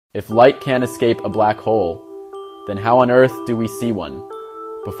If light can't escape a black hole, then how on earth do we see one?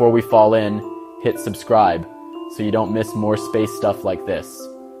 Before we fall in, hit subscribe so you don't miss more space stuff like this.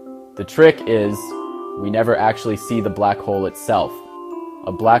 The trick is, we never actually see the black hole itself.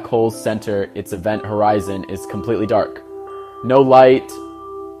 A black hole's center, its event horizon, is completely dark. No light,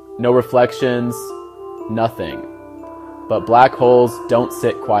 no reflections, nothing. But black holes don't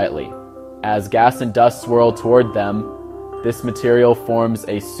sit quietly. As gas and dust swirl toward them, this material forms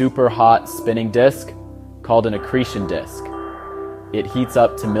a super hot spinning disk called an accretion disk. It heats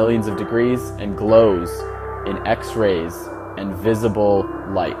up to millions of degrees and glows in X-rays and visible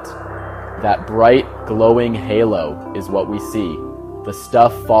light. That bright, glowing halo is what we see, the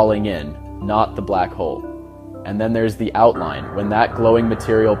stuff falling in, not the black hole. And then there's the outline. When that glowing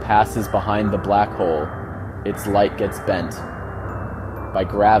material passes behind the black hole, its light gets bent by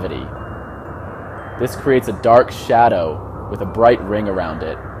gravity. This creates a dark shadow with a bright ring around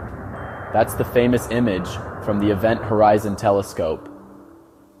it. That's the famous image from the Event Horizon Telescope.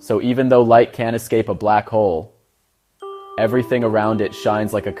 So even though light can't escape a black hole, everything around it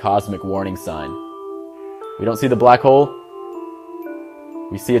shines like a cosmic warning sign. We don't see the black hole,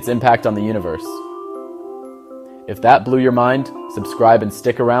 we see its impact on the universe. If that blew your mind, subscribe and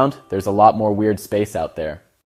stick around. There's a lot more weird space out there.